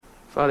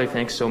Father,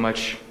 thanks so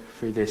much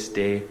for this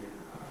day.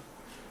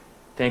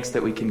 Thanks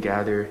that we can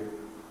gather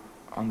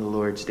on the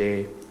Lord's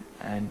Day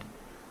and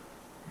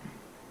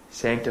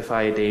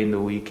sanctify a day in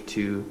the week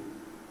to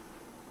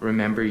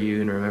remember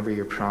you and remember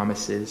your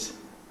promises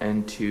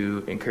and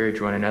to encourage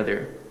one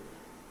another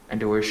and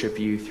to worship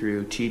you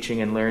through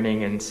teaching and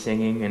learning and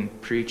singing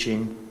and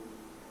preaching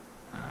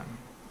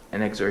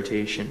and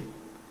exhortation.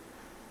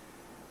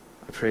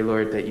 I pray,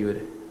 Lord, that you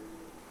would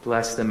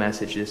bless the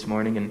message this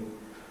morning and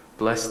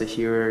bless the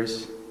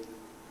hearers.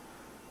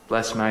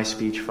 Bless my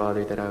speech,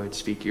 Father, that I would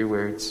speak your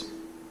words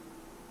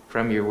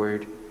from your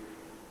word.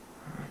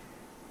 I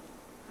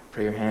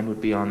pray your hand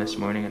would be on this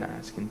morning, and I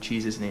ask in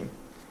Jesus' name.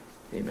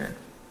 Amen.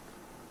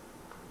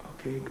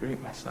 Okay,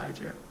 great. My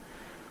slides are up.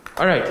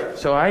 All right,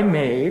 so I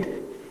made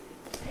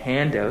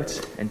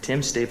handouts, and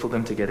Tim stapled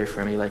them together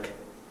for me like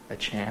a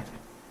champ.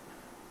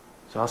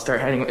 So I'll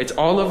start handing. It's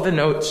all of the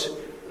notes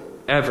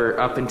ever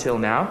up until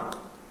now.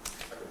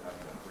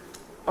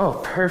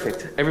 Oh,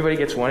 perfect. Everybody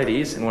gets one of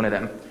these and one of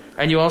them.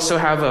 And you also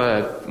have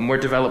a more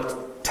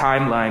developed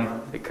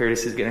timeline that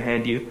Curtis is going to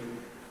hand you.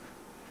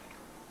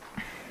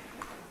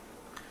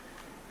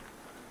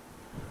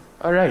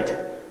 All right.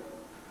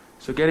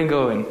 So getting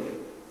going.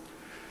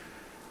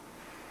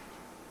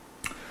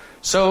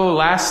 So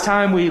last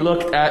time we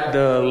looked at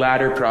the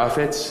latter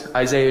prophets,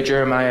 Isaiah,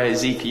 Jeremiah,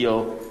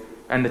 Ezekiel,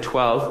 and the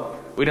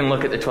 12. We didn't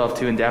look at the 12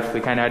 too in depth. We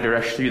kind of had to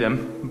rush through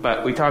them.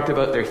 But we talked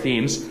about their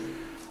themes.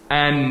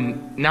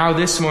 And now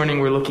this morning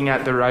we're looking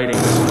at the writings.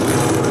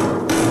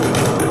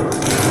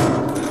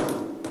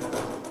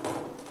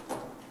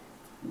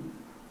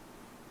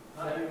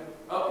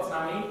 Oh, it's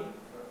not me?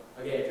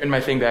 Okay, turn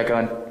my thing back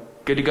on.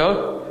 Good to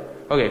go?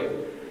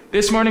 Okay.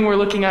 This morning we're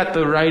looking at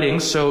the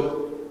writings.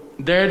 So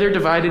they're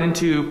divided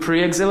into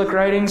pre-exilic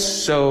writings,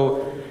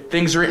 so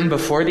things written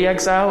before the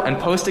exile, and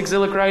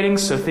post-exilic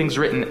writings, so things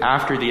written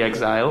after the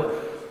exile.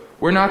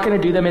 We're not going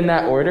to do them in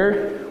that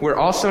order. We're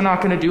also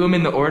not going to do them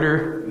in the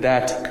order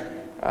that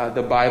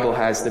the Bible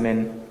has them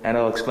in, and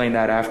I'll explain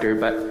that after.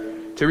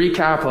 But to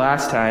recap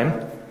last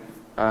time,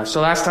 so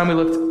last time we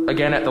looked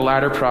again at the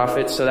latter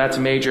prophets, so that's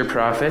major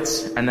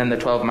prophets, and then the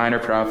 12 minor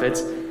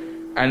prophets.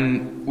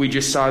 And we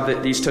just saw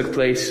that these took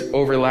place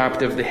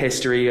overlapped of the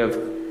history of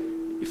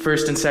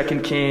 1st and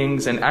 2nd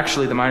Kings, and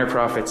actually the minor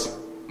prophets,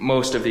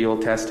 most of the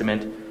Old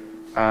Testament,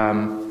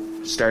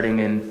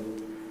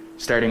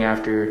 starting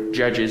after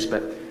Judges.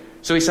 But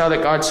so we saw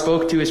that God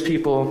spoke to his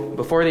people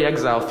before the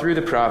exile through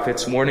the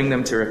prophets, warning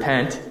them to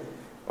repent,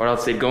 or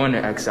else they'd go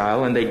into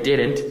exile, and they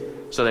didn't,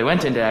 so they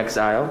went into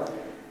exile.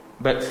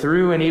 But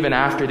through and even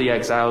after the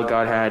exile,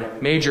 God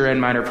had major and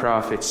minor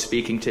prophets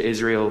speaking to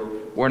Israel,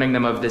 warning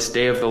them of this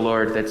day of the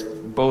Lord, that's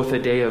both a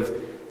day of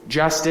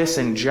justice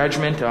and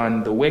judgment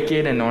on the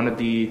wicked and on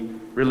the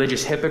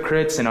religious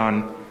hypocrites and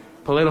on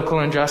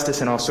political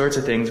injustice and all sorts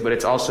of things, but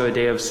it's also a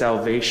day of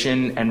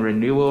salvation and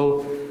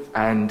renewal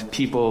and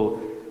people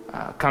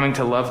coming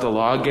to love the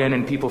law again,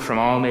 and people from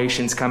all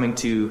nations coming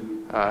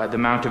to the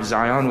Mount of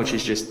Zion, which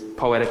is just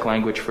poetic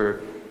language for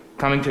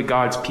coming to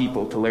God's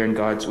people to learn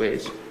God's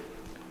ways.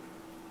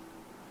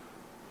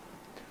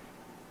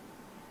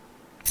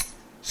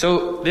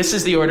 So this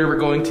is the order we're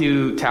going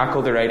to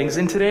tackle the writings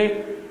in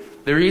today.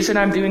 The reason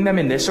I'm doing them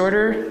in this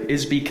order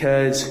is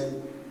because,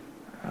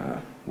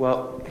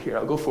 here,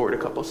 I'll go forward a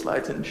couple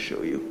slides and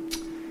show you.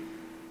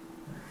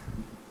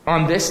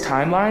 On this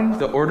timeline,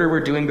 the order we're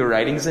doing the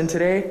writings in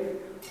today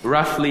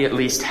roughly at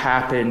least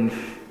happen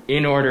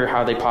in order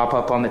how they pop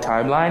up on the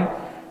timeline.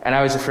 And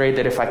I was afraid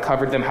that if I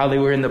covered them how they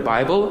were in the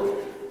Bible,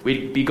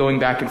 we'd be going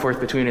back and forth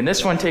between, and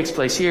this one takes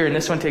place here, and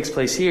this one takes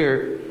place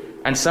here.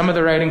 And some of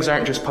the writings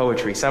aren't just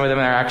poetry. Some of them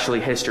are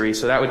actually history.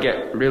 So that would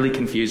get really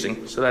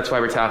confusing. So that's why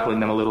we're tackling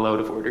them a little out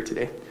of order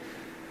today.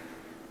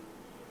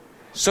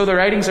 So the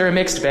writings are a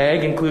mixed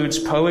bag. Includes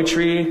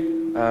poetry,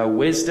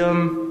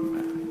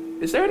 wisdom.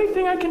 Is there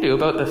anything I can do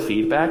about the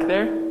feedback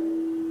there?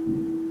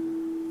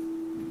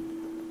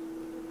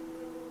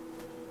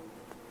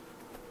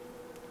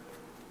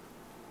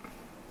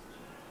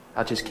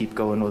 I'll just keep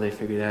going while they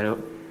figure that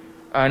out.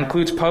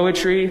 Includes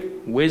poetry,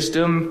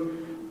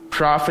 wisdom,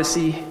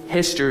 prophecy,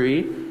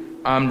 history,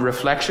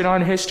 reflection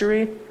on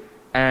history,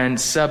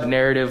 and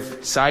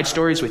sub-narrative side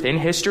stories within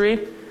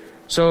history.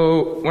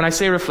 So when I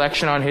say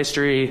reflection on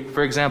history,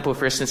 for example,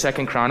 1st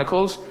and 2nd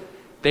Chronicles,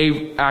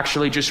 they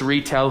actually just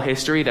retell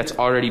history that's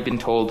already been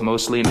told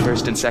mostly in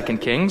 1st and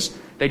 2nd Kings.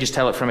 They just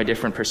tell it from a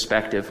different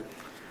perspective.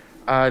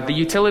 The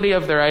utility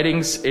of the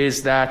writings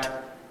is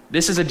that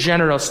this is a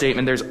general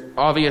statement. There's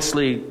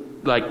obviously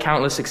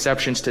countless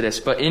exceptions to this,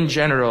 but in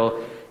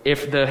general,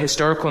 if the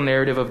historical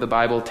narrative of the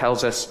Bible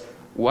tells us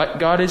what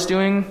God is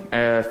doing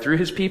through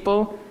his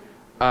people,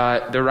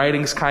 the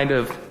writings kind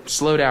of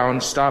slow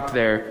down, stop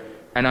there,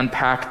 and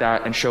unpack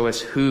that and show us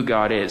who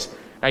God is.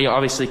 Now, you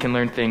obviously can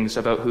learn things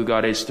about who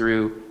God is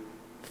through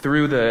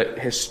the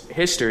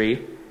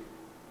history,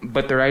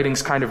 but the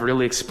writings kind of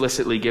really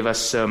explicitly give us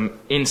some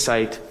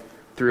insight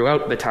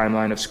throughout the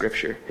timeline of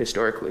Scripture,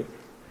 historically.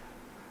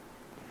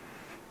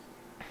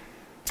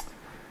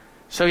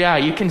 So yeah,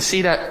 you can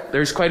see that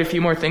there's quite a few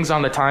more things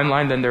on the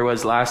timeline than there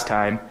was last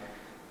time.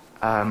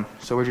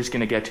 So we're just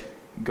going to get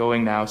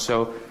going now.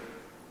 So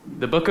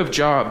the book of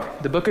Job.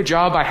 The book of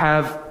Job, I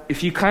have,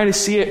 if you kind of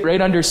see it right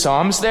under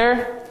Psalms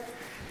there,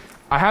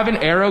 I have an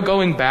arrow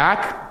going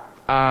back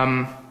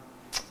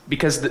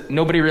because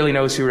nobody really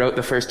knows who wrote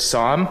the first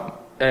Psalm.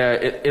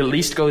 It at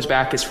least goes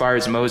back as far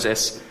as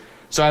Moses.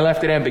 So I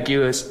left it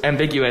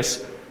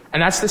ambiguous.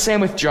 And that's the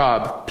same with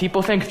Job.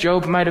 People think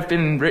Job might have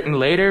been written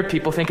later.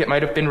 People think it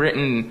might have been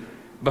written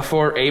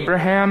before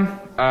Abraham.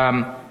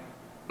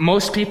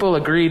 Most people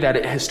agree that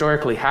it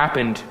historically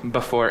happened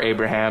before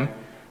Abraham,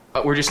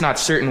 but we're just not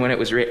certain when it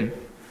was written.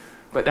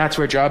 But that's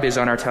where Job is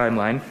on our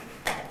timeline.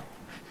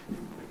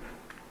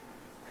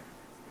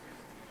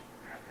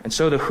 And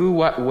so the who,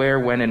 what,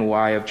 where, when, and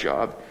why of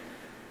Job.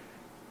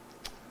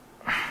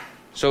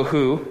 So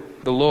who?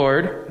 The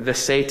Lord, the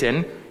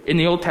Satan. In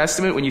the Old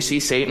Testament, when you see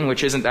Satan,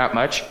 which isn't that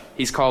much,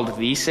 he's called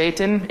the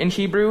Satan in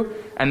Hebrew,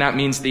 and that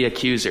means the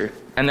accuser.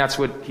 And that's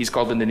what he's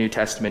called in the New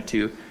Testament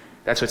too.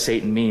 That's what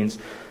Satan means.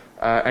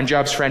 And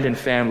Job's friend and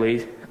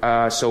family.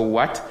 So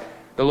what?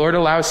 The Lord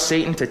allows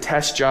Satan to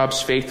test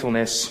Job's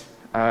faithfulness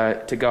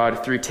to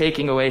God through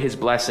taking away his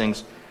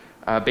blessings.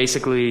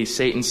 Basically,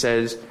 Satan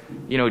says,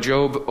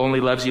 Job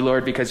only loves you,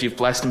 Lord, because you've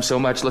blessed him so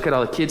much. Look at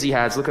all the kids he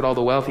has. Look at all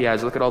the wealth he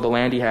has. Look at all the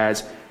land he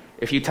has.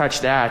 If you touch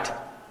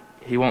that,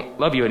 he won't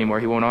love you anymore.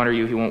 He won't honor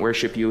you. He won't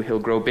worship you. He'll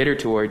grow bitter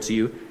towards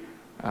you.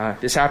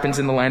 This happens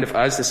in the land of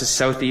Uz. This is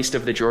southeast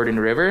of the Jordan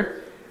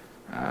River.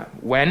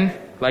 When?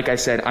 Like I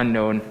said,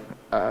 unknown.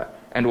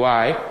 And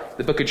why?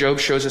 The book of Job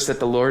shows us that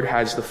the Lord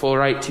has the full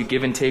right to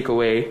give and take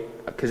away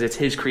because it's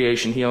his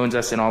creation. He owns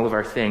us in all of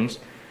our things.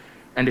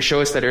 And to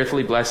show us that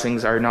earthly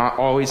blessings are not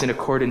always in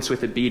accordance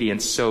with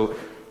obedience. So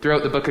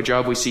throughout the book of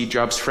Job, we see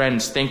Job's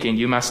friends thinking,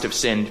 you must have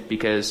sinned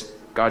because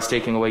God's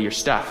taking away your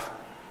stuff.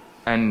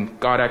 And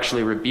God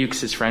actually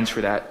rebukes his friends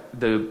for that.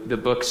 The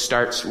book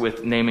starts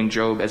with naming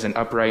Job as an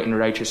upright and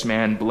righteous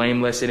man,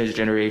 blameless in his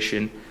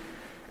generation.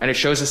 And it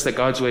shows us that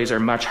God's ways are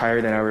much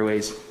higher than our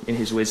ways in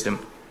his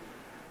wisdom.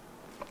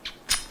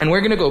 And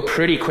we're going to go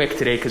pretty quick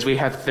today because we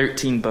have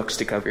 13 books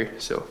to cover.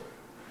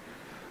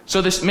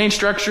 So this main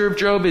structure of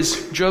Job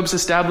is Job's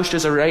established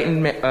as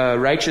a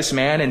righteous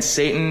man, and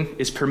Satan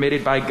is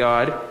permitted by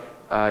God.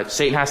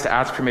 Satan has to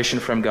ask permission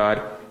from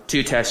God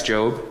to test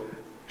Job,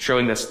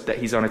 showing us that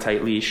he's on a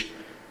tight leash.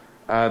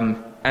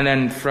 And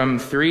then from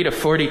 3 to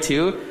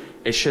 42,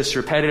 it's just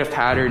repetitive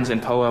patterns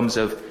and poems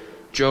of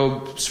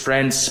Job's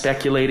friends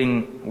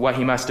speculating what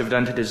he must have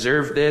done to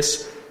deserve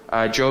this,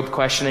 Job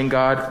questioning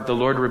God, the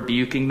Lord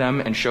rebuking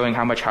them and showing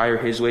how much higher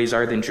his ways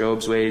are than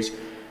Job's ways.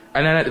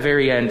 And then at the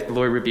very end, the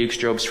Lord rebukes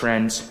Job's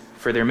friends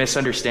for their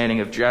misunderstanding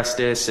of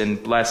justice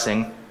and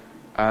blessing.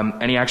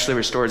 And he actually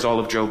restores all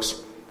of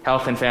Job's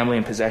health and family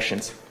and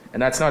possessions.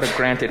 And that's not a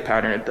granted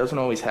pattern. It doesn't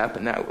always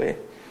happen that way.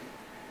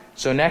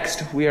 So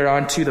next, we are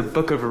on to the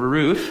book of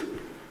Ruth.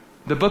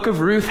 The book of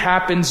Ruth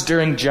happens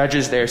during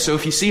Judges there. So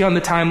if you see on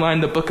the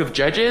timeline the book of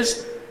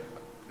Judges,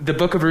 the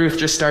book of Ruth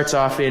just starts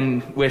off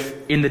in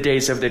the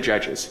days of the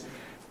Judges.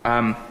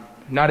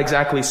 Not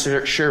exactly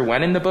sure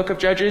when in the book of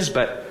Judges,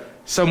 but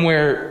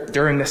somewhere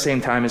during the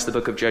same time as the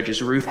book of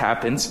Judges, Ruth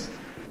happens.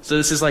 So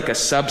this is like a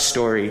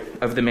sub-story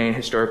of the main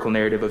historical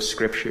narrative of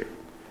Scripture.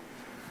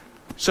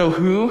 So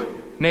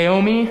who?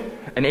 Naomi,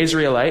 an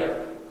Israelite,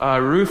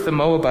 Ruth the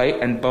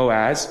Moabite, and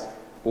Boaz.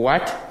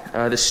 What?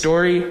 The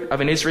story of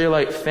an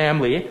Israelite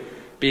family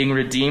being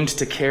redeemed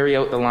to carry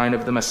out the line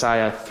of the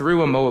Messiah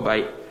through a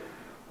Moabite.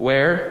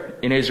 Where?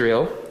 In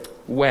Israel.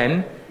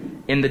 When?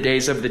 In the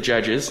days of the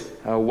Judges.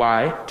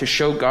 Why? To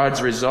show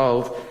God's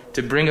resolve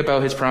to bring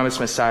about his promised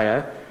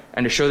Messiah,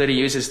 and to show that he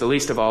uses the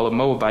least of all, a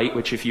Moabite,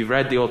 which if you've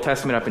read the Old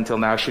Testament up until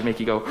now should make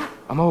you go,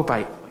 a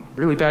Moabite,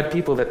 really bad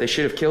people that they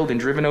should have killed and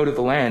driven out of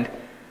the land.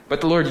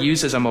 But the Lord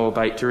uses a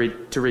Moabite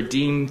to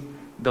redeem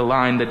the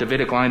line, the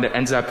Davidic line that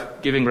ends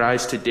up giving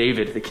rise to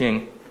David, the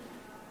king.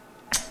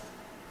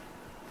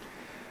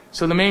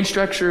 So the main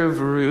structure of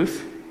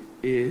Ruth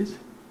is,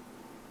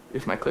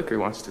 if my clicker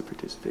wants to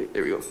participate,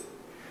 there we go.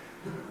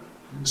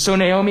 So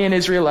Naomi, an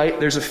Israelite,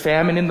 there's a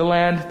famine in the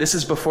land. This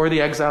is before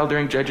the exile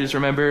during Judges,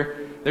 remember?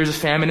 There's a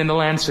famine in the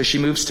land, so she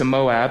moves to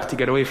Moab to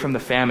get away from the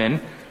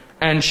famine.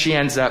 And she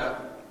ends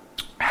up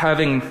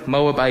having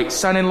Moabite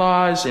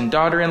son-in-laws and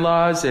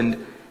daughter-in-laws,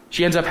 and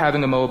she ends up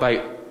having a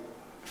Moabite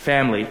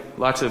family,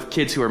 lots of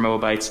kids who are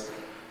Moabites.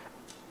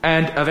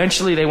 And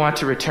eventually they want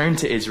to return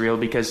to Israel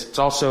because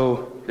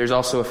there's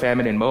also a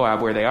famine in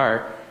Moab where they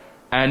are.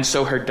 And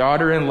so her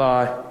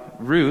daughter-in-law,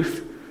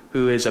 Ruth,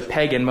 who is a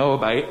pagan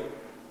Moabite,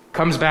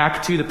 comes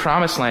back to the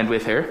promised land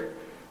with her.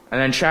 And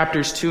then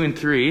chapters 2 and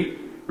 3,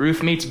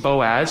 Ruth meets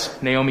Boaz,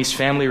 Naomi's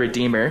family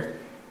redeemer,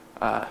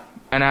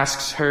 and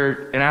asks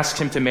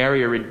him to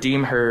marry or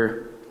redeem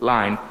her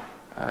line.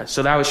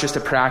 So that was just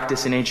a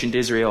practice in ancient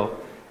Israel.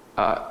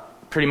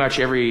 Pretty much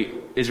every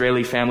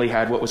Israeli family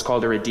had what was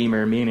called a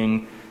redeemer,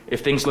 meaning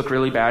if things look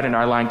really bad and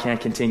our line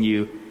can't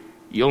continue,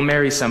 you'll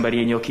marry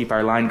somebody and you'll keep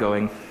our line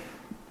going.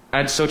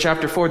 And so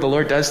chapter 4, the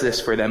Lord does this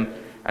for them,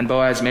 and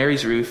Boaz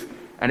marries Ruth,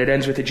 and it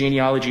ends with a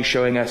genealogy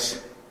showing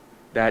us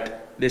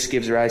that this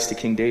gives rise to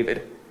King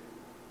David.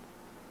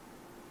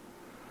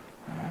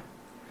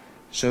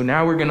 So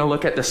now we're going to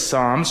look at the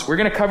Psalms. We're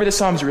going to cover the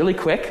Psalms really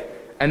quick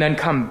and then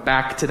come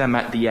back to them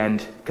at the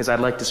end, because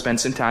I'd like to spend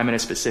some time in a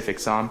specific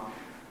Psalm.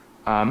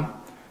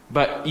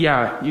 But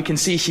yeah, you can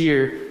see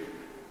here,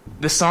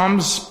 the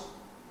Psalms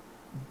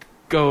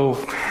go,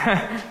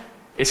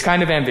 it's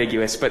kind of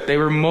ambiguous, but they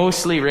were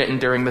mostly written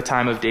during the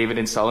time of David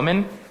and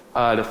Solomon.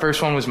 The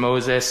first one was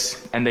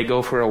Moses, and they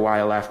go for a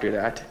while after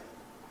that.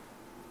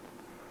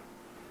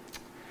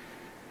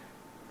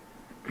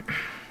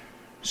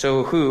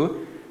 So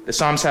the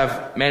Psalms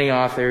have many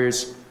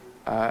authors,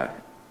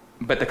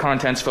 but the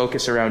contents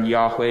focus around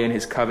Yahweh and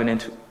his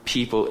covenant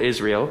people,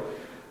 Israel.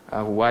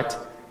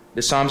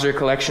 The Psalms are a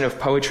collection of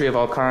poetry of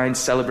all kinds,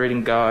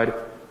 celebrating God,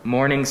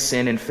 mourning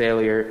sin and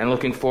failure, and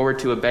looking forward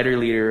to a better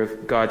leader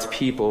of God's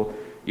people,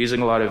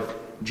 using a lot of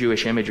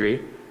Jewish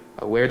imagery.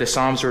 Where the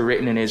Psalms were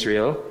written in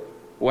Israel,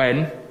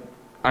 when,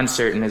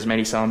 uncertain, as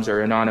many Psalms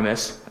are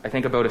anonymous, I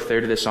think about a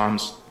third of the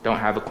Psalms don't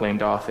have a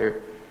claimed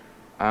author.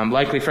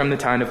 Likely from the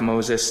time of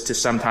Moses to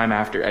sometime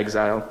after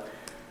exile.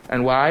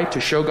 And why?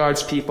 To show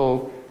God's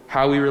people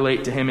how we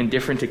relate to him in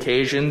different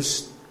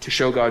occasions, to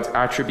show God's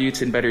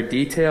attributes in better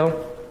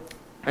detail,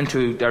 and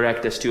to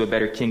direct us to a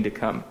better king to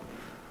come.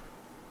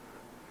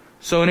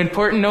 So an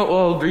important note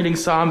while reading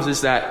Psalms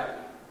is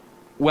that,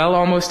 well,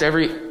 almost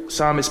every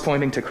Psalm is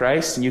pointing to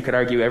Christ, and you could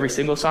argue every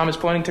single Psalm is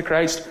pointing to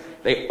Christ.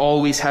 They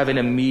always have an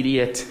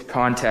immediate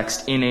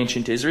context in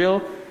ancient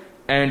Israel.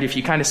 And if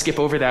you kind of skip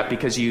over that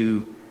because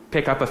you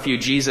pick up a few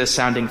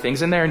Jesus-sounding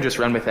things in there and just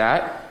run with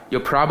that,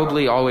 you'll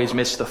probably always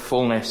miss the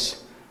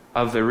fullness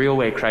of the real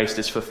way Christ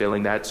is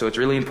fulfilling that. So it's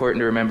really important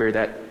to remember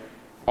that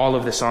all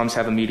of the Psalms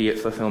have immediate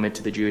fulfillment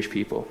to the Jewish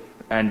people.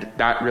 And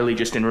that really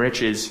just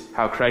enriches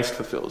how Christ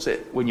fulfills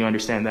it when you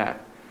understand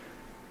that.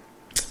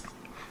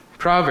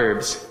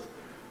 Proverbs,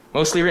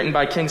 mostly written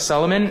by King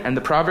Solomon, and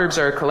the Proverbs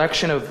are a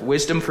collection of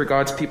wisdom for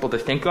God's people to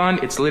think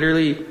on. It's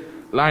literally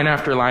line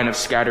after line of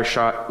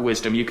scattershot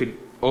wisdom. You could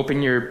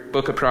open your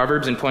book of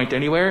Proverbs and point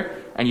anywhere,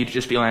 and you'd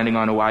just be landing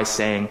on a wise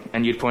saying,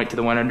 and you'd point to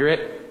the one under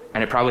it,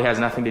 and it probably has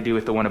nothing to do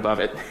with the one above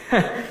it.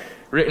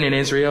 Written in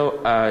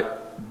Israel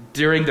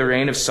during the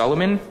reign of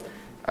Solomon.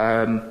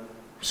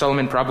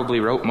 Solomon probably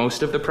wrote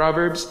most of the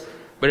Proverbs,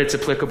 but it's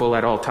applicable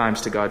at all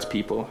times to God's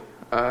people.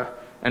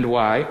 And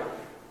why?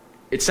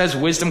 It says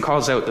wisdom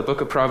calls out. The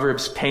book of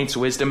Proverbs paints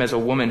wisdom as a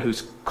woman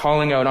who's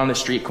calling out on the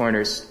street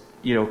corners.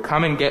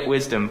 Come and get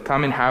wisdom.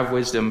 Come and have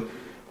wisdom.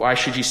 Why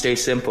should you stay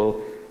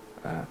simple?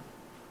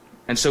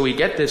 And so we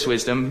get this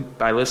wisdom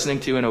by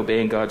listening to and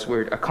obeying God's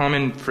word. A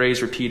common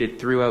phrase repeated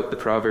throughout the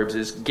Proverbs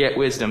is, get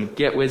wisdom,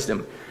 get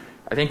wisdom.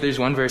 I think there's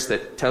one verse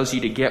that tells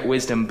you to get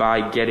wisdom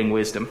by getting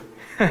wisdom.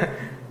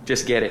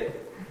 Just get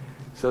it.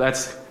 So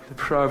that's the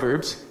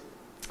Proverbs.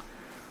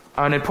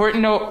 An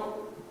important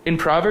note in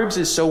Proverbs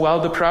is,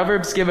 the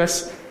Proverbs give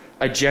us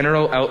a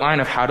general outline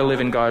of how to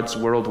live in God's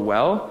world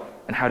well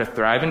and how to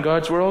thrive in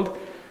God's world.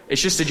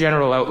 It's just a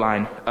general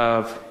outline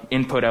of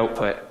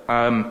input-output.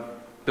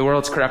 The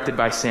world's corrupted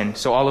by sin.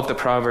 So all of the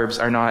Proverbs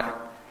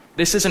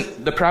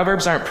the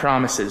Proverbs aren't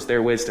promises,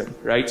 they're wisdom,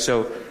 right?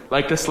 So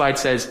like the slide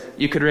says,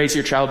 you could raise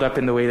your child up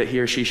in the way that he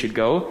or she should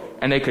go,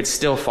 and they could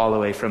still fall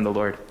away from the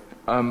Lord.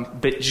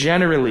 But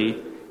generally,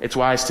 it's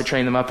wise to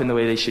train them up in the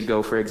way they should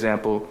go, for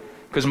example,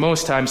 because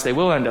most times they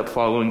will end up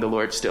following the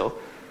Lord still.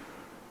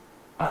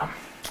 And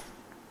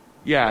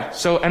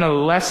a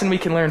lesson we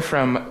can learn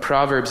from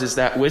Proverbs is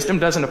that wisdom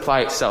doesn't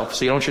apply itself.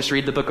 So you don't just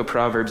read the book of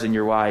Proverbs and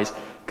you're wise,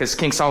 because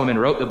King Solomon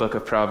wrote the book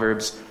of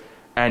Proverbs,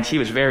 and he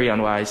was very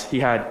unwise. He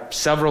had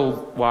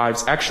several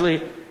wives.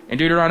 Actually, in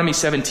Deuteronomy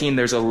 17,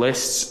 there's a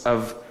list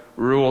of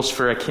rules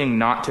for a king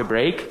not to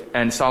break,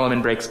 and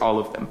Solomon breaks all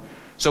of them.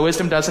 So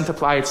wisdom doesn't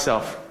apply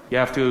itself. You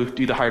have to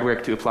do the hard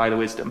work to apply the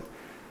wisdom.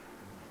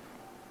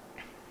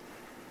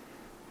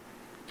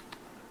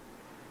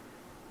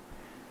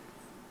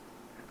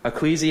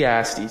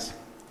 Ecclesiastes.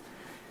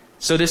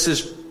 So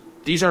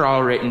these are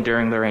all written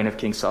during the reign of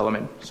King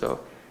Solomon. So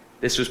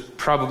this was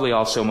probably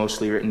also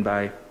mostly written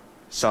by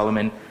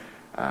Solomon.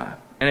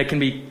 And it can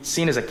be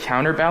seen as a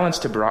counterbalance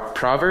to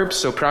Proverbs.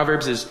 So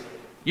Proverbs is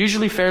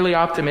usually fairly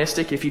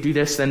optimistic. If you do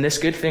this, then this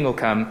good thing will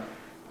come.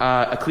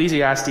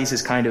 Ecclesiastes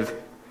is kind of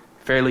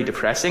fairly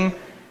depressing.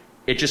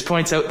 It just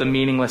points out the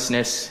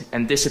meaninglessness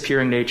and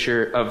disappearing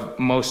nature of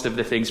most of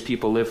the things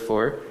people live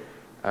for,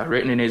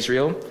 written in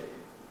Israel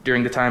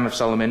during the time of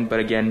Solomon. But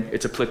again,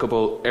 it's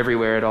applicable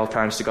everywhere at all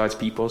times to God's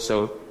people.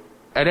 So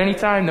at any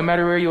time, no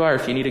matter where you are,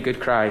 if you need a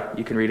good cry,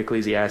 you can read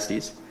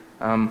Ecclesiastes.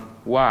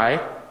 Why?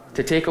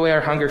 To take away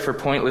our hunger for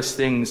pointless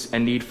things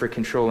and need for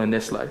control in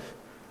this life.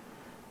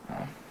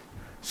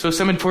 So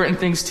some important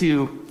things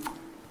to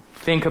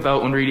think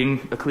about when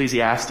reading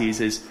Ecclesiastes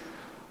is,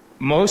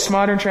 most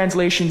modern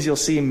translations you'll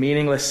see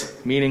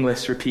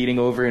meaningless repeating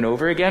over and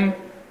over again.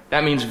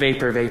 That means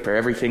vapor.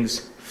 Everything's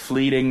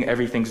fleeting,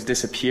 everything's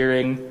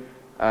disappearing.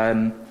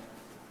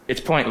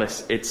 It's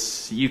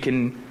pointless. You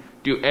can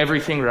do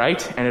everything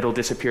right and it'll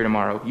disappear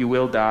tomorrow. You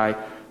will die.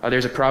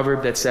 There's a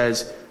proverb that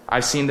says,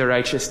 I've seen the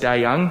righteous die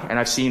young, and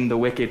I've seen the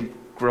wicked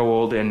grow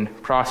old and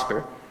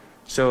prosper.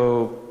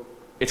 So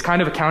it's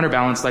kind of a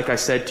counterbalance, like I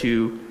said,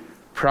 to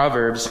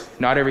Proverbs.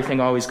 Not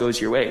everything always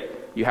goes your way.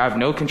 You have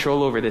no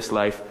control over this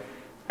life,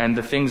 and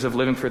the things of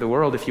living for the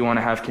world, if you want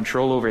to have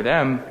control over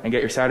them and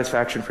get your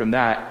satisfaction from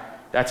that,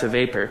 that's a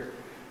vapor.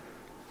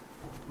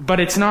 But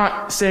it's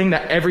not saying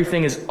that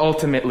everything is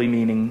ultimately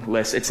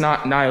meaningless. It's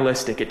not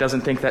nihilistic. It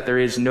doesn't think that there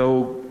is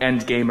no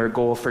end game or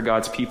goal for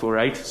God's people,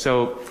 right?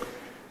 So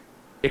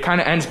it kind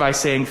of ends by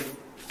saying,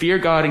 fear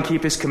God and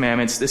keep his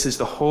commandments. This is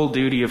the whole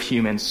duty of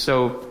humans.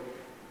 So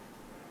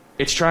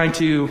it's trying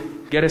to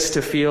get us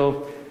to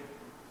feel,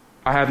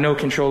 I have no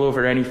control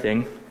over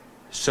anything.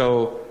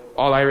 So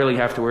all I really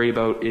have to worry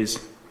about is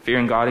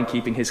fearing God and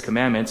keeping his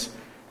commandments.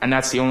 And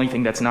that's the only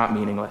thing that's not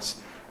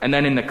meaningless. And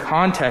then in the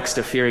context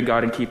of fearing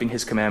God and keeping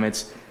his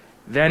commandments,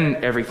 then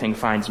everything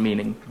finds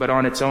meaning. But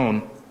on its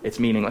own, it's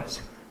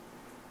meaningless.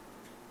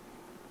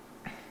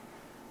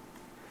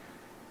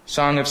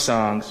 Song of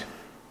Songs.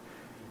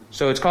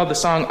 So it's called the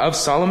Song of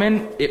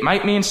Solomon. It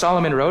might mean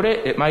Solomon wrote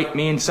it. It might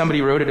mean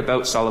somebody wrote it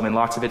about Solomon.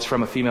 Lots of it's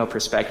from a female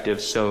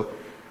perspective. So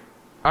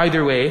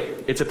either way,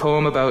 it's a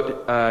poem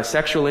about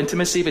sexual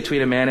intimacy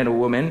between a man and a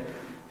woman.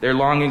 They're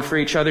longing for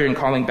each other and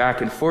calling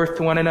back and forth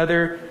to one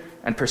another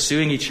and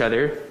pursuing each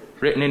other.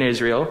 Written in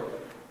Israel.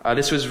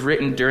 This was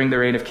written during the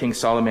reign of King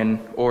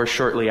Solomon or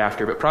shortly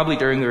after, but probably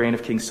during the reign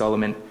of King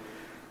Solomon.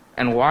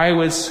 And why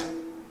was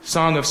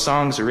Song of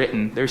Songs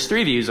written? There's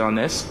three views on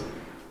this.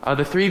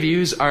 The three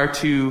views are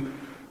to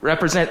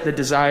represent the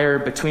desire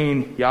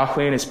between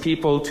Yahweh and his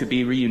people to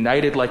be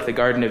reunited like the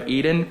Garden of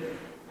Eden,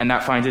 and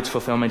that finds its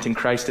fulfillment in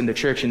Christ and the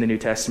church in the New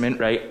Testament,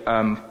 right?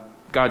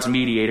 God's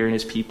mediator and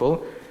his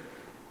people.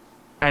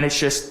 And it's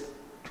just,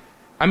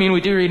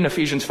 we do read in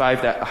Ephesians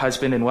 5 that a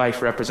husband and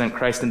wife represent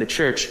Christ and the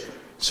church.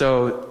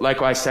 So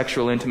likewise,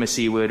 sexual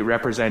intimacy would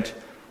represent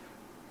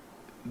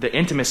the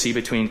intimacy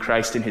between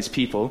Christ and his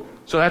people.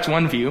 So that's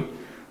one view.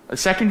 The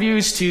second view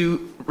is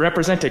to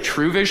represent a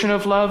true vision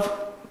of love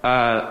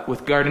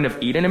with Garden of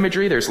Eden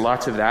imagery. There's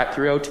lots of that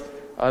throughout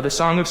the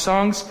Song of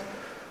Songs.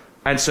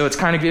 And so it's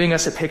kind of giving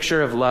us a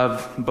picture of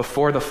love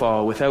before the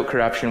fall, without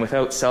corruption,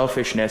 without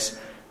selfishness.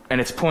 And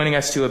it's pointing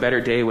us to a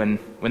better day when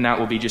that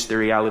will be just the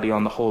reality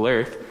on the whole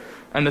earth.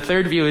 And the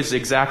third view is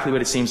exactly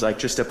what it seems like,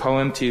 just a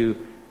poem to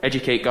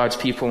educate God's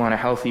people on a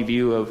healthy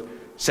view of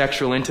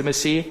sexual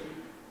intimacy.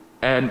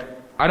 And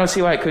I don't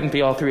see why it couldn't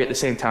be all three at the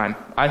same time.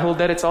 I hold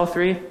that it's all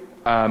three. You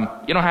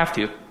don't have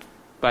to.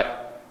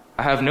 But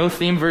I have no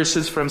theme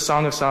verses from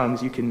Song of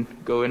Songs. You can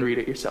go and read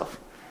it yourself.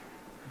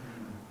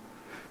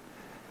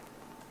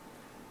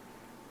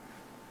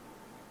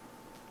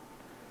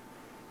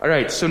 All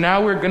right, so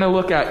now we're going to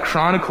look at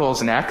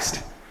Chronicles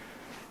next.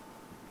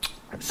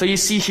 So you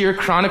see here,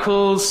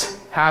 Chronicles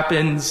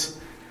happens,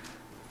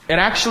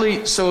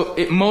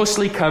 it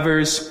mostly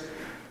covers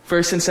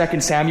 1st and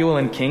 2nd Samuel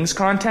and Kings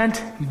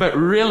content, but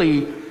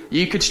really,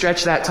 you could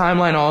stretch that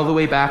timeline all the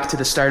way back to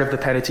the start of the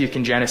Pentateuch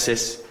in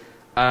Genesis,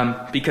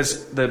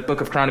 because the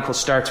book of Chronicles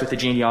starts with the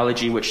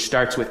genealogy, which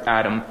starts with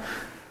Adam.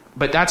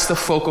 But that's the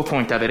focal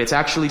point of it. It's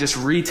actually just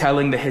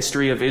retelling the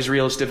history of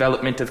Israel's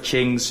development of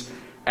kings,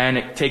 and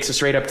it takes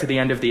us right up to the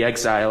end of the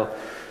exile.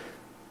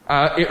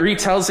 It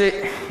retells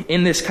it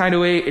in this kind of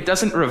way. It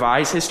doesn't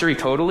revise history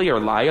totally or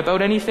lie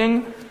about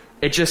anything.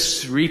 It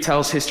just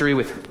retells history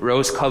with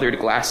rose-colored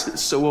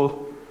glasses.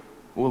 So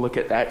we'll look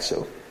at that.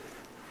 So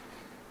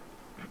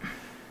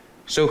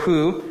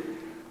who?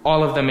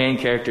 All of the main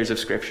characters of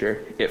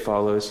Scripture, it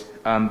follows.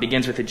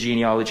 Begins with the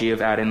genealogy of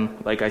Adam,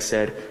 like I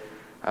said.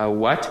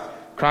 What?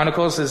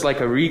 Chronicles is like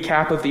a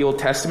recap of the Old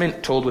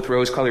Testament told with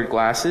rose-colored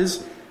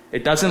glasses.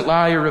 It doesn't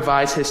lie or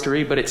revise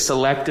history, but it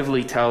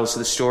selectively tells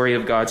the story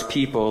of God's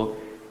people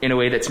in a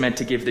way that's meant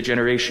to give the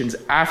generations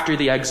after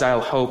the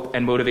exile hope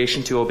and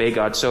motivation to obey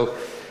God. So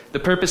the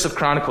purpose of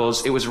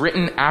Chronicles, it was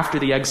written after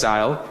the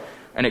exile,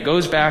 and it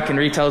goes back and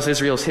retells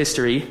Israel's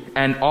history.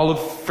 And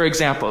for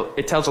example,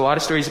 it tells a lot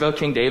of stories about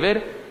King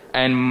David,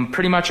 and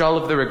pretty much all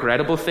of the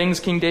regrettable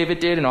things King David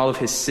did, and all of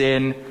his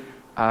sin,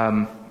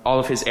 all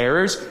of his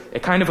errors.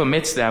 It kind of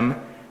omits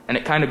them, and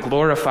it kind of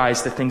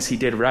glorifies the things he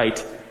did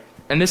right.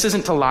 And this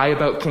isn't to lie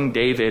about King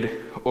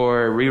David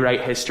or rewrite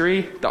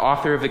history. The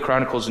author of the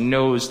Chronicles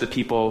knows the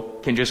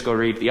people can just go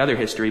read the other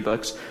history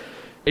books.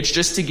 It's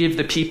just to give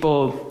the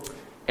people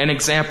an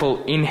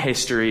example in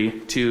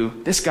history to,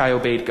 this guy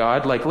obeyed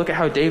God. Like, look at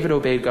how David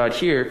obeyed God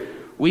here.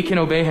 We can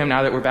obey him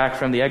now that we're back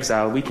from the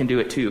exile. We can do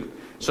it too.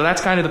 So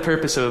that's kind of the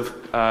purpose of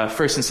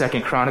 1st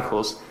and 2nd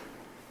Chronicles.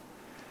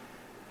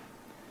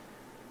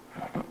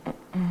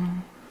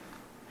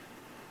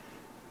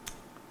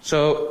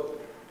 So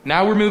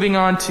now we're moving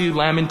on to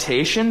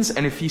Lamentations,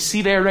 and if you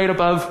see there right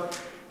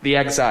above the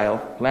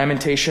exile,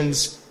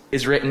 Lamentations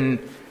is written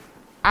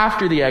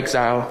after the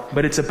exile,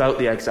 but it's about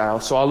the exile.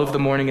 So all of the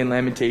mourning in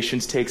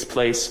Lamentations takes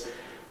place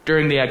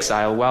during the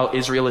exile, while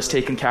Israel is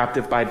taken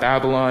captive by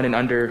Babylon and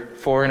under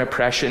foreign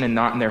oppression and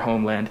not in their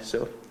homeland.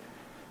 So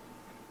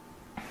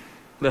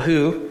the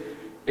who,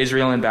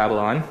 Israel and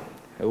Babylon.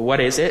 What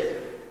is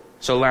it?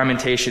 So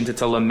Lamentations,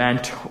 it's a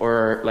lament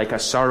or like a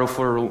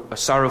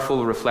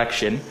sorrowful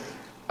reflection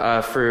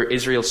for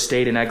Israel's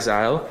state in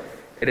exile.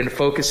 It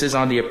focuses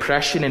on the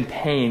oppression and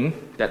pain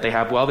that they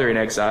have while they're in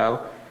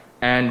exile.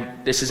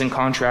 And this is in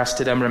contrast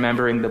to them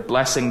remembering the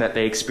blessing that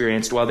they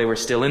experienced while they were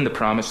still in the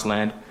Promised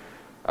Land,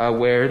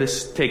 where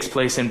this takes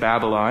place in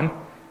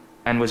Babylon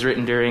and was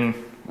written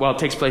it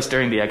takes place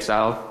during the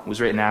exile, was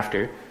written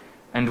after.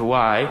 And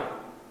why?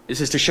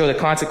 This is to show the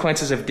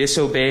consequences of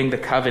disobeying the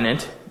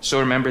covenant. So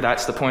remember,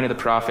 that's the point of the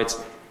prophets.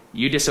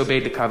 You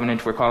disobeyed the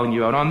covenant. We're calling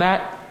you out on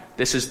that.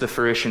 This is the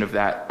fruition of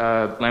that.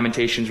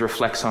 Lamentations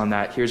reflects on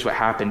that. Here's what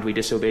happened. We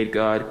disobeyed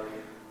God.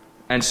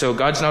 And so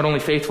God's not only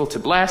faithful to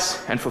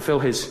bless and fulfill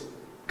his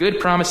good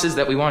promises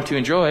that we want to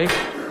enjoy,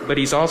 but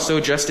he's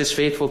also just as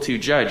faithful to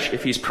judge.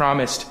 If he's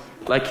promised,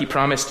 like he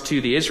promised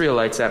to the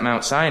Israelites at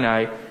Mount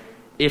Sinai,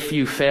 if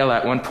you fail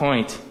at one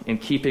point in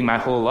keeping my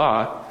whole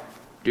law,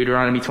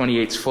 Deuteronomy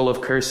 28 is full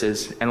of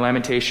curses, and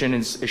Lamentation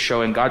is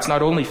showing God's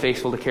not only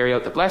faithful to carry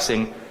out the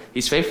blessing,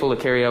 he's faithful to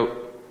carry out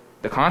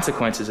the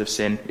consequences of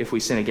sin if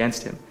we sin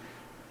against him.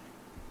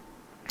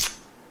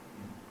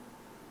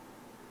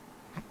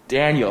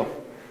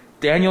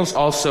 Daniel's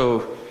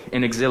also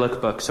an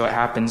exilic book, so it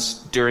happens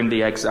during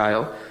the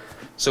exile.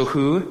 So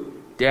who?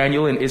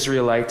 Daniel, an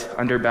Israelite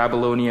under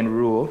Babylonian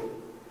rule,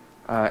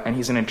 and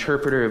he's an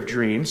interpreter of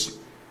dreams.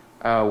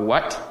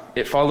 What?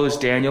 It follows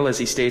Daniel as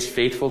he stays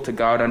faithful to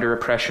God under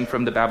oppression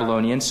from the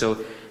Babylonians. So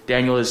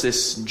Daniel is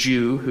this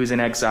Jew who's in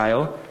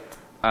exile,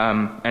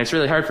 and it's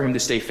really hard for him to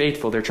stay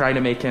faithful. They're trying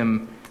to make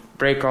him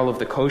break all of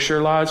the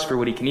kosher laws for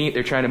what he can eat.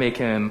 They're trying to make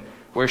him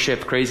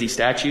worship crazy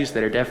statues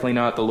that are definitely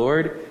not the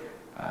Lord.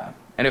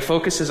 And it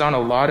focuses on a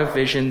lot of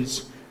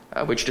visions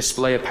which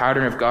display a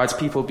pattern of God's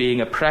people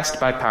being oppressed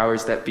by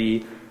powers that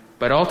be,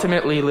 but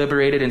ultimately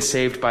liberated and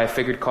saved by a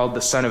figure called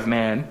the Son of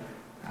Man,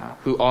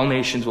 who all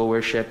nations will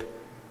worship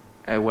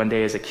one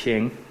day as a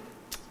king.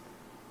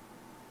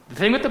 The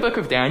thing with the book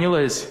of Daniel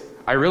is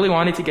I really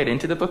wanted to get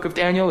into the book of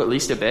Daniel, at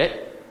least a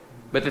bit.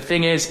 But the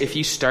thing is, if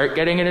you start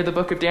getting into the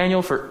book of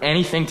Daniel, for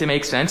anything to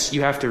make sense,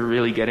 you have to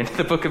really get into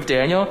the book of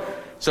Daniel.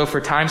 So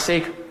for time's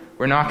sake,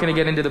 we're not going to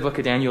get into the book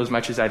of Daniel as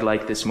much as I'd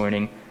like this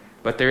morning.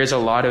 But there is a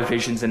lot of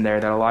visions in there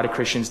that a lot of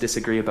Christians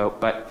disagree about.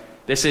 But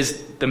this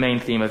is the main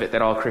theme of it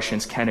that all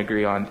Christians can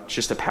agree on. It's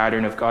just a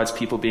pattern of God's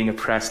people being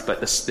oppressed.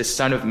 But this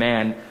Son of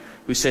Man,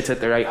 who sits at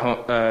the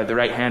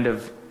right hand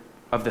of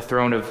the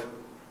throne of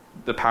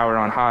the power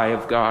on high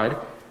of God,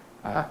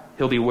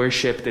 he'll be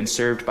worshipped and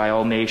served by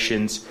all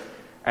nations.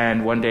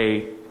 And one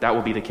day that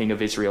will be the King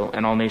of Israel,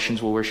 and all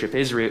nations will worship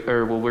Israel,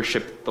 or will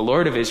worship the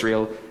Lord of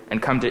Israel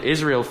and come to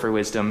Israel for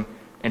wisdom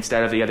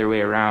instead of the other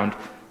way around.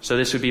 So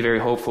this would be very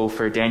hopeful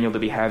for Daniel to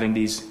be having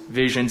these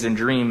visions and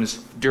dreams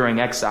during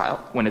exile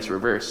when it's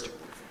reversed.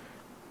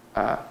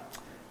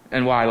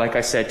 And why? Like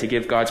I said, to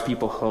give God's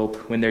people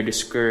hope when they're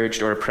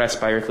discouraged or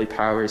oppressed by earthly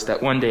powers,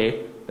 that one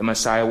day the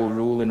Messiah will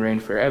rule and reign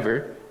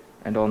forever,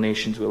 and all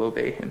nations will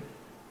obey him.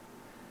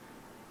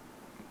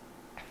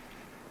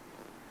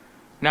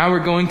 Now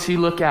we're going to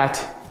look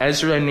at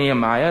Ezra and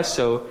Nehemiah.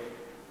 So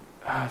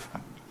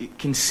you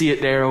can see it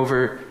there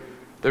over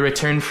the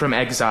return from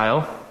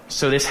exile.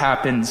 So this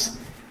happens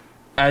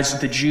as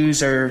the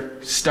Jews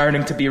are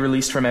starting to be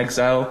released from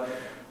exile.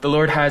 The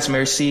Lord has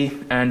mercy,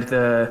 and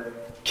the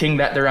king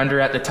that they're under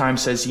at the time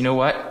says, you know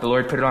what? The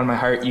Lord put it on my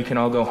heart. You can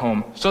all go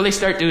home. So they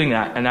start doing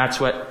that, and that's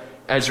what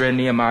Ezra and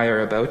Nehemiah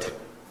are about.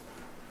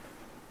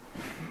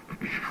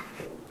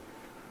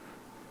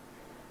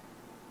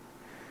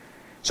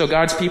 So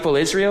God's people,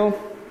 Israel,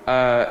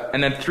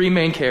 and then three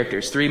main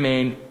characters, three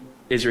main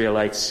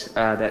Israelites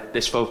that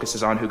this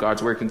focuses on, who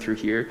God's working through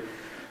here.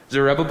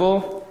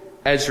 Zerubbabel,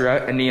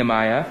 Ezra, and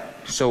Nehemiah.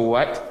 So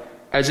what?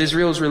 As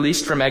Israel is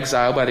released from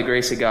exile by the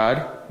grace of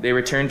God, they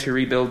return to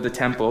rebuild the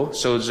temple.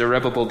 So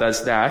Zerubbabel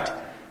does that.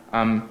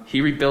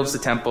 He rebuilds the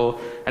temple.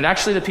 And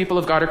actually the people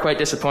of God are quite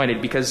disappointed,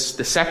 because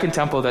the second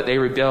temple that they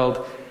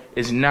rebuild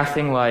is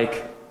nothing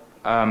like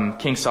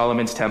King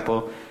Solomon's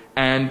temple.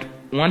 And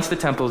once the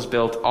temple is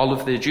built, all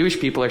of the Jewish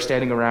people are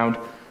standing around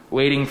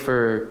waiting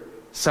for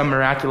some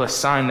miraculous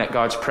sign that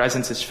God's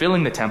presence is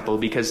filling the temple,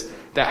 because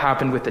that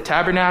happened with the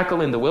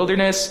tabernacle in the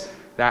wilderness,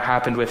 that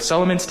happened with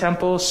Solomon's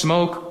temple,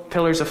 smoke,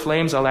 pillars of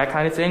flames, all that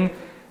kind of thing,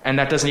 and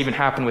that doesn't even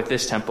happen with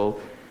this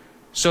temple.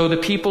 So the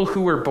people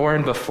who were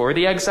born before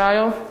the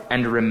exile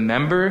and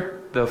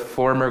remember the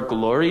former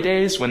glory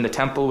days when the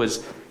temple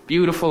was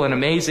beautiful and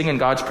amazing and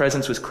God's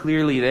presence was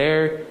clearly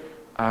there,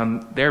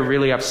 they're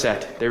really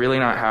upset. They're really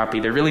not happy.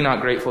 They're really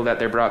not grateful that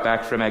they're brought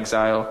back from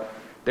exile.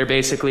 They're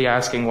basically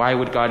asking, why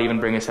would God even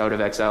bring us out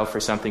of exile for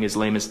something as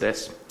lame as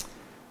this?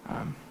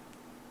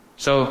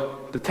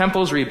 So the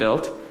temple's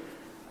rebuilt,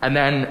 and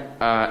then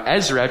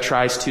Ezra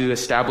tries to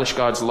establish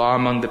God's law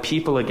among the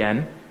people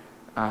again,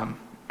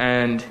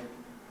 and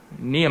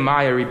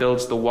Nehemiah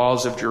rebuilds the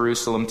walls of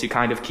Jerusalem to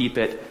kind of keep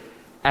it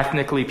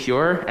ethnically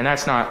pure. And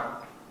that's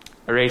not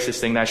a racist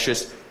thing. That's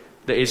just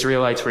the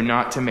Israelites were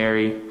not to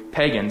marry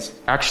pagans.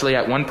 Actually,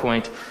 at one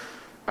point,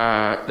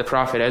 the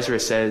prophet Ezra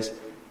says,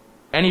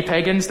 any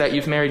pagans that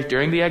you've married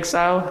during the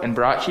exile and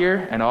brought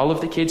here, and all of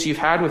the kids you've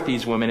had with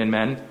these women and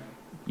men,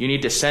 you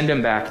need to send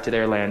them back to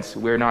their lands.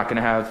 We're not going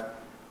to have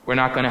We're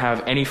not going to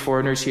have any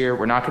foreigners here.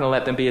 We're not going to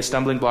let them be a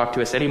stumbling block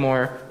to us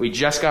anymore. We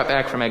just got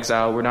back from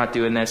exile. We're not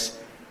doing this.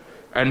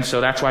 And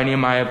so that's why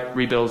Nehemiah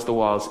rebuilds the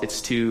walls.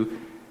 It's to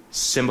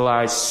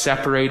symbolize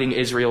separating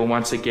Israel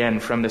once again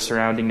from the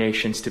surrounding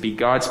nations, to be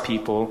God's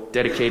people,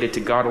 dedicated to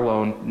God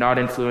alone, not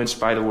influenced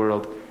by the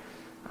world.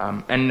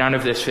 And none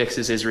of this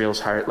fixes Israel's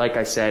heart. Like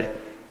I said,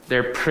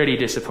 they're pretty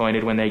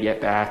disappointed when they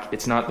get back.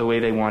 It's not the way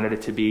they wanted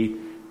it to be.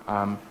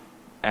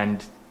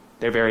 And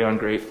they're very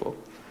ungrateful.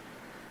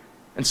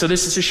 And so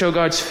this is to show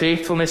God's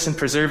faithfulness in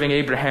preserving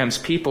Abraham's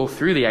people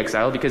through the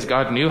exile, because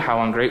God knew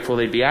how ungrateful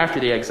they'd be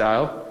after the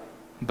exile.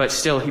 But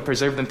still, he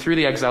preserved them through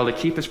the exile to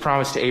keep his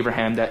promise to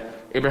Abraham that,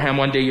 Abraham,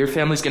 one day your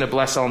family's going to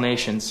bless all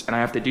nations, and I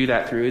have to do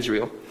that through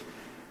Israel.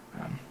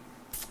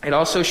 It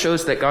also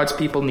shows that God's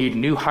people need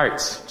new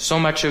hearts. So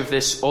much of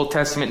this Old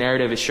Testament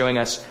narrative is showing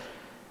us,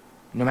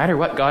 no matter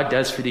what God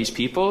does for these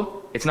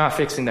people, it's not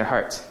fixing their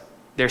hearts.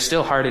 They're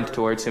still hardened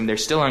towards him. They're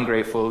still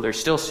ungrateful. They're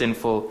still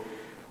sinful.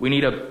 We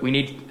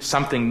need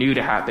something new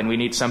to happen. We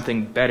need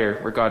something better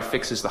where God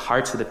fixes the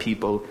hearts of the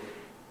people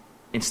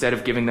instead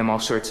of giving them all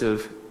sorts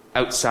of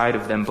outside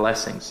of them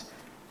blessings.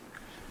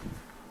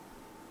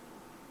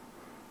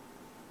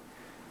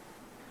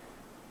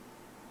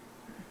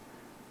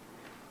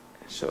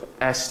 So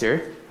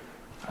Esther,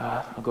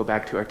 I'll go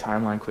back to our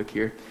timeline quick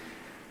here.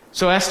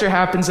 So Esther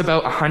happens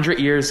about 100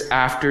 years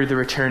after the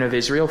return of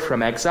Israel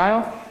from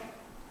exile.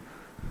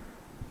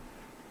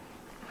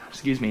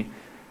 Excuse me.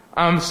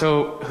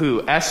 So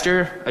who?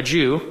 Esther, a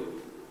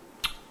Jew,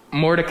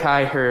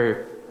 Mordecai,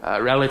 her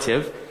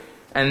relative,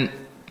 and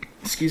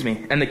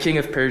the king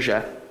of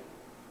Persia.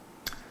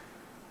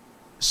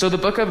 So the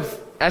book of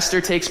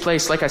Esther takes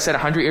place, like I said,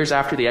 100 years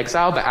after the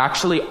exile, but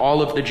actually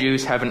all of the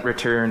Jews haven't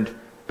returned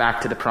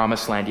back to the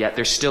promised land yet.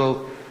 There's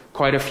still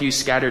quite a few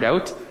scattered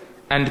out.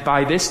 And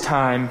by this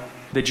time,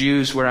 the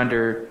Jews were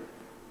under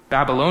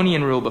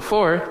Babylonian rule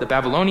before. The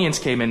Babylonians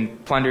came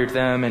and plundered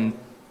them and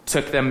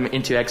took them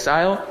into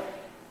exile.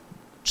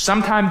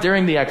 Sometime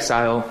during the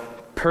exile,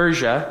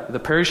 Persia, the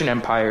Persian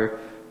Empire,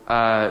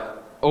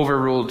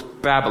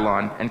 overruled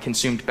Babylon and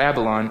consumed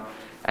Babylon.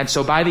 And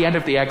so by the end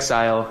of the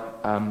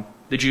exile,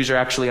 the Jews are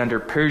actually under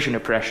Persian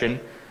oppression.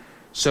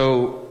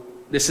 So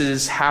this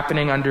is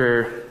happening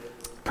under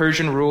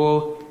Persian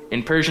rule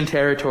in Persian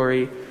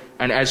territory,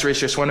 and Ezra is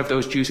just one of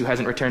those Jews who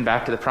hasn't returned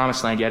back to the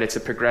promised land yet. It's a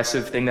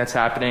progressive thing that's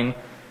happening.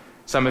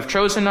 Some have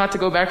chosen not to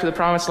go back to the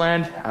promised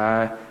land.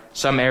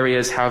 Some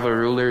areas have a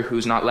ruler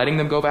who's not letting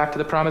them go back to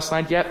the promised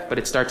land yet, but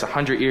it starts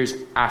 100 years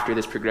after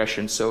this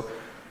progression. So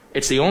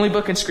it's the only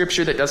book in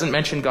Scripture that doesn't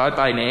mention God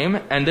by name,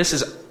 and this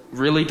is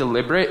really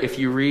deliberate. If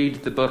you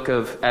read the book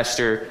of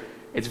Esther,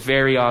 it's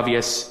very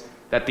obvious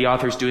that the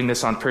author's doing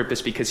this on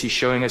purpose because he's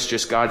showing us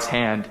just God's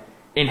hand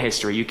in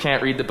history. You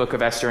can't read the book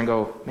of Esther and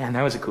go, man,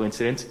 that was a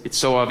coincidence. It's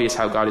so obvious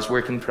how God is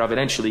working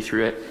providentially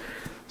through it.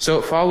 So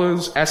it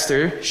follows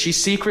Esther. She's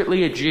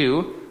secretly a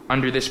Jew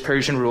under this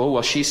Persian rule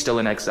while she's still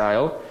in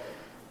exile.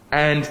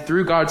 And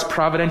through God's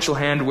providential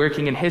hand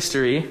working in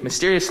history,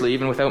 mysteriously,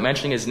 even without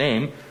mentioning his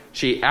name,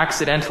 she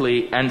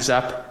accidentally ends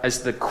up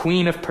as the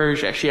queen of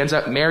Persia. She ends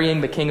up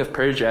marrying the king of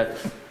Persia,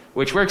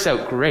 which works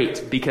out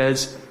great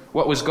because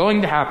what was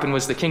going to happen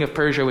was the king of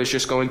Persia was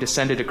just going to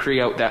send a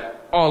decree out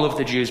that all of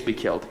the Jews be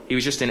killed. He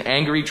was just an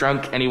angry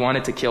drunk and he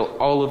wanted to kill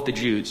all of the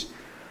Jews.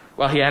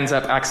 Well, he ends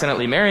up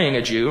accidentally marrying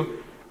a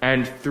Jew,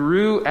 and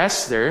through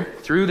Esther,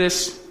 through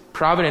this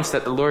providence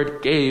that the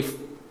Lord gave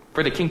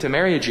for the king to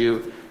marry a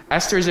Jew,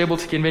 Esther is able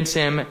to convince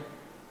him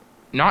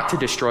not to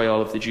destroy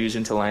all of the Jews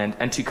into land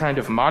and to kind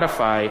of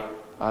modify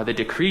the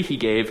decree he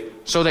gave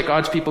so that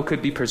God's people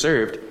could be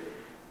preserved.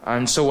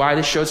 And so why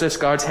this shows us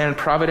God's hand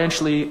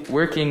providentially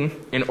working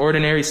in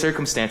ordinary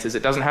circumstances.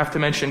 It doesn't have to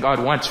mention God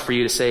once for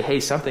you to say,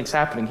 hey, something's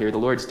happening here. The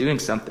Lord's doing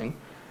something.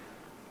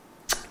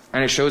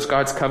 And it shows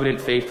God's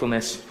covenant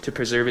faithfulness to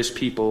preserve his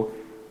people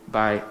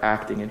by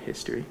acting in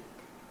history.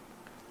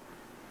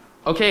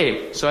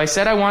 Okay, so I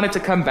said I wanted to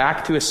come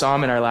back to a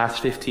psalm in our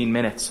last 15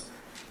 minutes.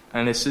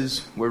 And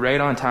we're right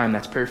on time.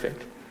 That's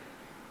perfect.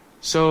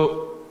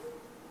 So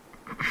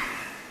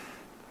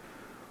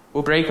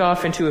we'll break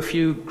off into a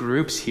few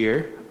groups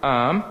here.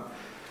 How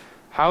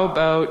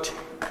about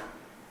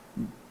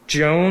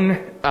Joan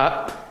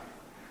up,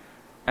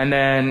 and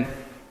then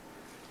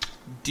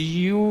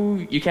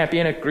you can't be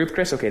in a group,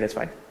 Chris? Okay, that's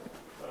fine.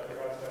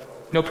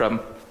 No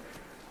problem.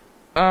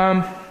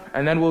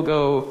 And then we'll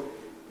go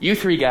you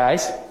three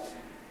guys,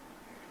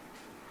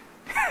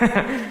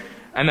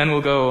 and then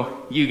we'll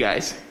go you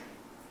guys.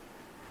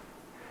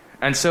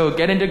 And so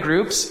get into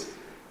groups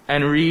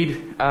and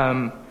read.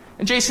 And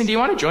Jason, do you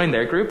want to join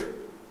their group?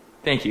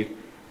 Thank you.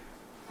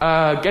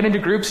 Get into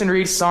groups and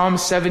read Psalm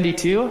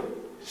 72,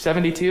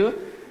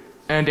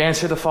 and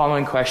answer the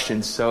following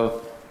questions.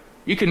 So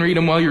you can read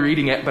them while you're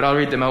reading it, but I'll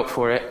read them out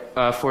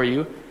for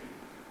you.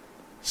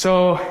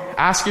 So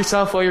ask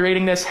yourself while you're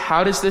reading this,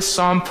 how does this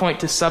psalm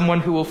point to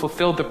someone who will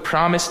fulfill the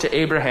promise to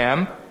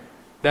Abraham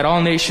that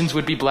all nations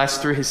would be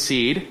blessed through his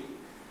seed?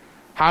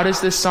 How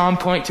does this psalm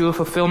point to a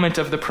fulfillment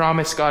of the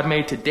promise God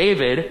made to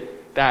David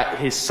that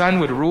his son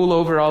would rule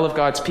over all of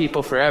God's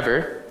people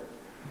forever?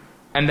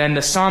 And then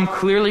the psalm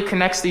clearly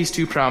connects these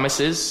two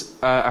promises.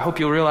 I hope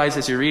you'll realize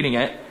as you're reading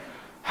it,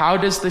 how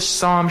does the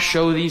psalm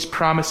show these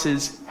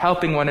promises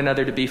helping one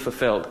another to be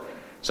fulfilled?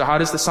 So how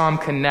does the psalm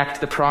connect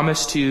the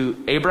promise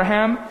to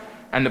Abraham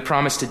and the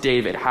promise to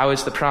David? How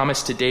is the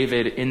promise to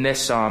David in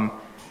this psalm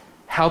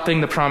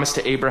helping the promise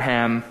to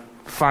Abraham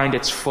find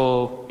its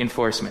full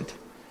enforcement?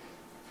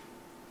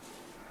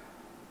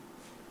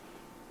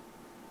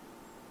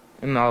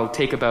 And I'll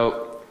take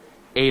about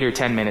 8 or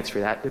 10 minutes for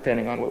that,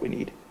 depending on what we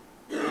need.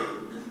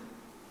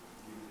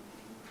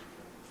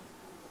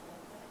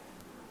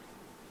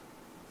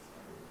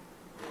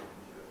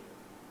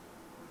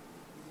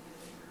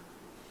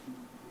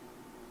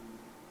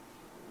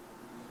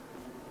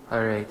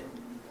 All right.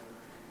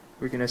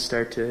 We're going to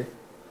start to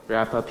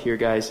wrap up here,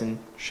 guys, and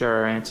share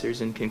our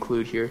answers and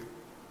conclude here.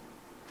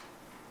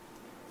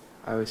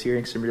 I was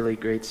hearing some really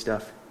great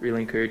stuff,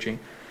 really encouraging.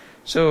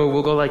 So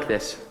we'll go like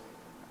this.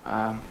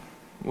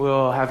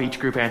 We'll have each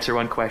group answer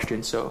one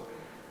question. So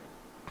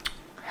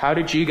how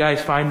did you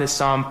guys find this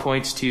psalm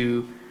points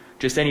to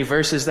just any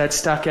verses that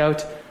stuck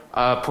out,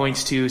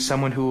 points to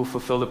someone who will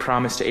fulfill the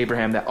promise to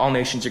Abraham that all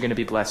nations are going to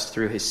be blessed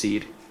through his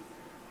seed?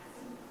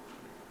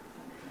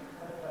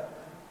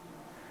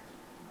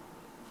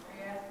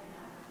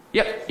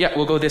 Yep,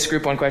 we'll go this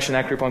group one question,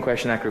 that group one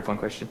question, that group one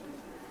question.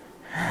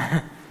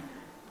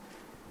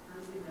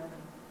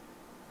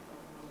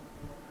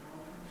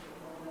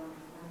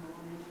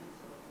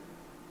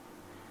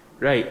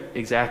 Right,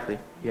 exactly,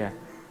 yeah.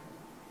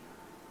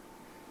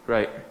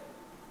 Right.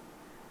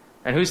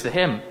 And who's the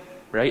him,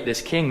 right?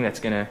 This king that's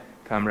going to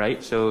come,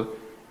 right? So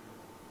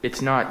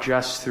it's not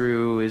just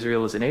through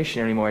Israel as a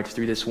nation anymore, it's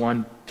through this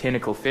one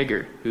pinnacle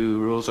figure who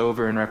rules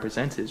over and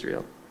represents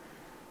Israel.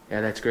 Yeah,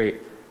 that's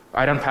great.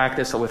 I'd unpack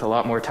this with a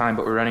lot more time,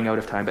 but we're running out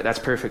of time. But that's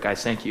perfect,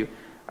 guys. Thank you.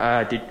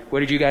 What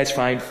did you guys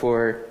find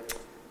for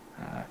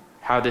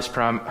how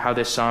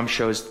this psalm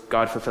shows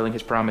God fulfilling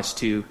his promise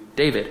to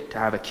David to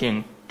have a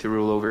king to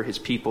rule over his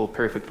people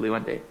perfectly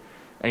one day?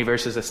 Any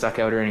verses that stuck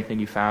out or anything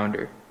you found?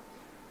 Or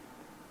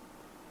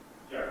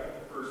yeah, I think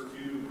the first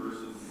two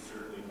verses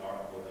certainly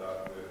talk about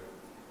that with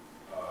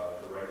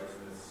the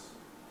righteousness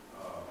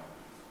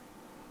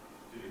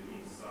to the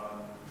king's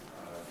son,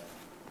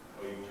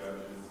 how he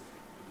judges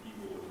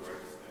people with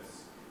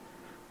righteousness.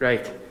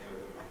 Right.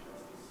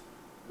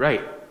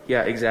 Right.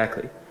 Yeah,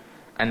 exactly.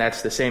 And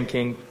that's the same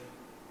king.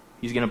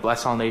 He's going to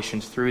bless all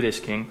nations through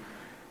this king.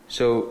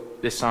 So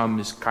this psalm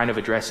is kind of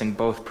addressing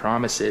both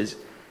promises.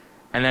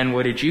 And then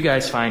what did you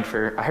guys find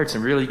I heard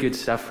some really good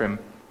stuff from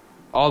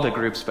all the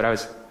groups,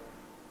 but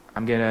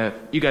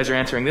you guys are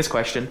answering this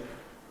question.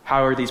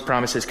 How are these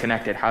promises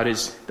connected? How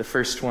does the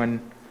first one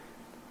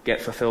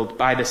get fulfilled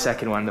by the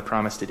second one, the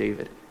promise to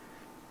David?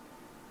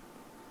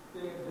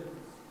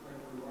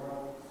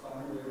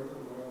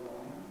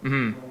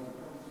 Mm-hmm.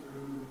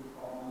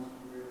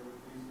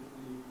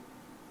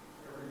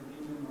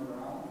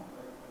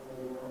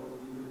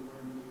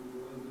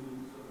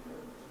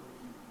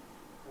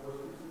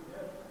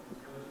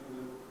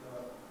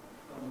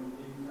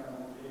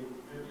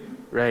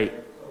 Right.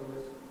 So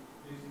it's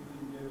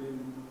basically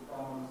giving the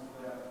promise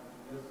that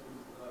this is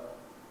the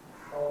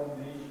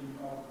culmination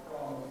of the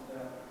promise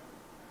that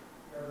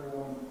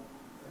everyone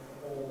as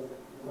a whole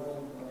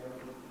world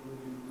will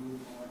be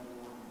moved by the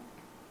Lord.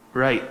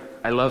 Right.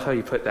 I love how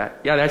you put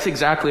that. Yeah, that's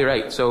exactly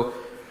right. So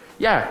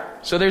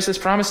there's this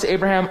promise to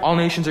Abraham, all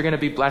nations are going to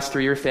be blessed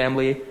through your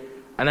family.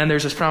 And then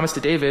there's this promise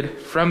to David,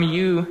 from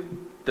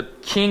you, the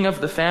king of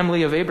the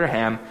family of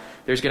Abraham,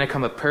 there's going to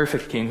come a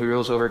perfect king who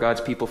rules over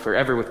God's people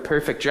forever with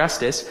perfect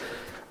justice.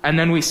 And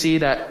then we see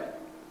that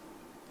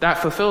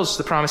fulfills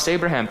the promise to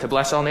Abraham to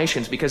bless all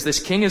nations, because this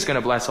king is going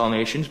to bless all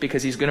nations,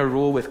 because he's going to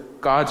rule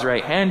with God's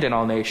right hand in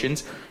all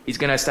nations. He's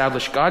going to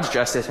establish God's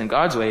justice and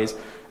God's ways,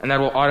 and that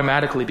will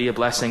automatically be a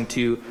blessing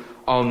to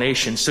all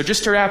nations. So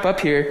just to wrap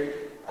up here,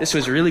 this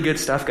was really good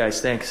stuff,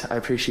 guys. Thanks. I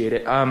appreciate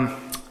it.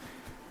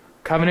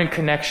 Covenant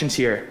connections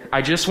here.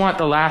 I just want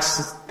the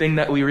last thing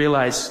that we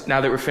realize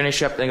now that we're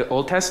finished up the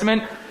Old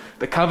Testament.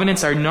 The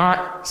covenants are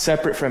not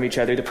separate from each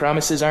other. The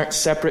promises aren't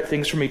separate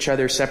things from each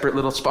other, separate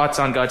little spots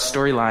on God's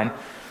storyline.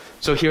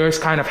 So here's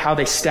kind of how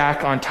they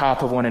stack on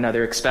top of one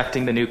another,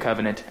 expecting the new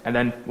covenant. And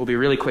then we'll be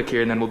really quick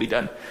here and then we'll be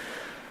done.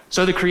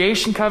 So the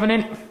creation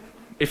covenant,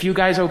 if you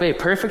guys obey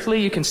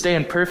perfectly, you can stay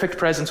in perfect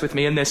presence with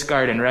me in this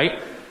garden,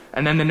 right?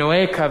 And then the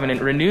Noahic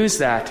covenant renews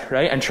that,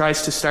 right? And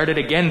tries to start it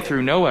again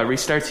through Noah,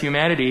 restarts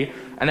humanity,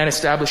 and then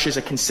establishes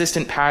a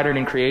consistent pattern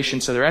in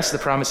creation so the rest of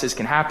the promises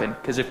can happen.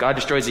 Because if God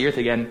destroys the earth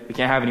again, we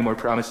can't have any more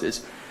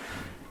promises.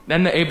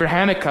 Then the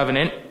Abrahamic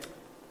covenant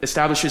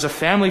establishes a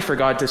family for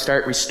God to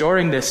start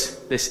restoring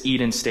this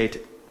Eden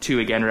state to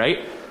again,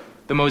 right?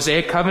 The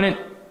Mosaic covenant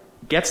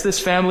gets this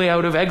family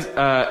out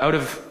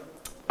of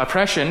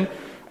oppression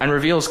and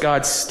reveals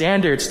God's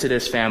standards to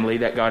this family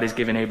that God has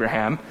given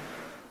Abraham.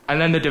 And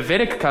then the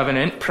Davidic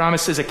covenant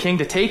promises a king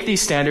to take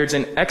these standards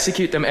and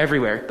execute them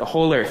everywhere, the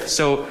whole earth.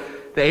 So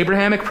the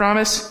Abrahamic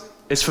promise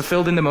is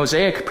fulfilled in the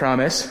Mosaic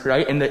promise,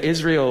 right? In the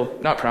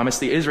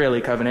the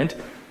Israeli covenant.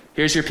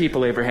 Here's your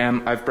people,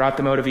 Abraham. I've brought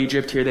them out of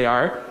Egypt. Here they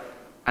are.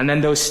 And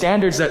then those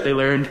standards that they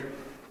learned,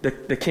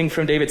 the king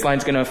from David's line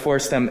is going to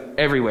enforce them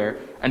everywhere.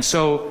 And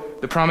so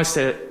the promise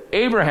to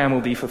Abraham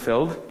will be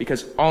fulfilled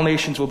because all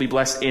nations will be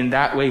blessed in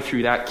that way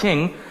through that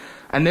king.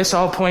 And this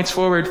all points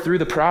forward through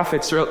the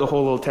prophets throughout the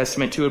whole Old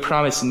Testament to a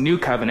promised new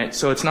covenant.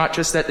 So it's not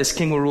just that this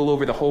king will rule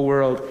over the whole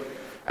world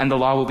and the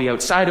law will be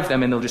outside of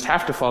them and they'll just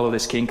have to follow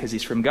this king because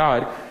he's from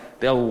God.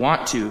 They'll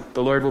want to.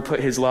 The Lord will put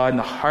his law in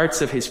the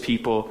hearts of his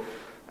people.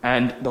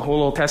 And the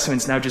whole Old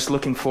Testament's now just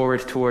looking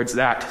forward towards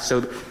that.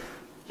 So,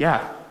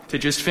 yeah, to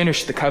just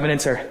finish, the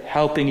covenants are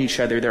helping each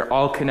other. They're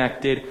all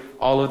connected.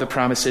 All of the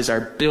promises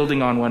are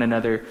building on one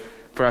another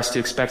for us to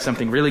expect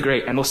something really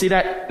great. And we'll see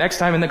that next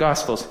time in the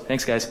Gospels.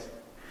 Thanks, guys.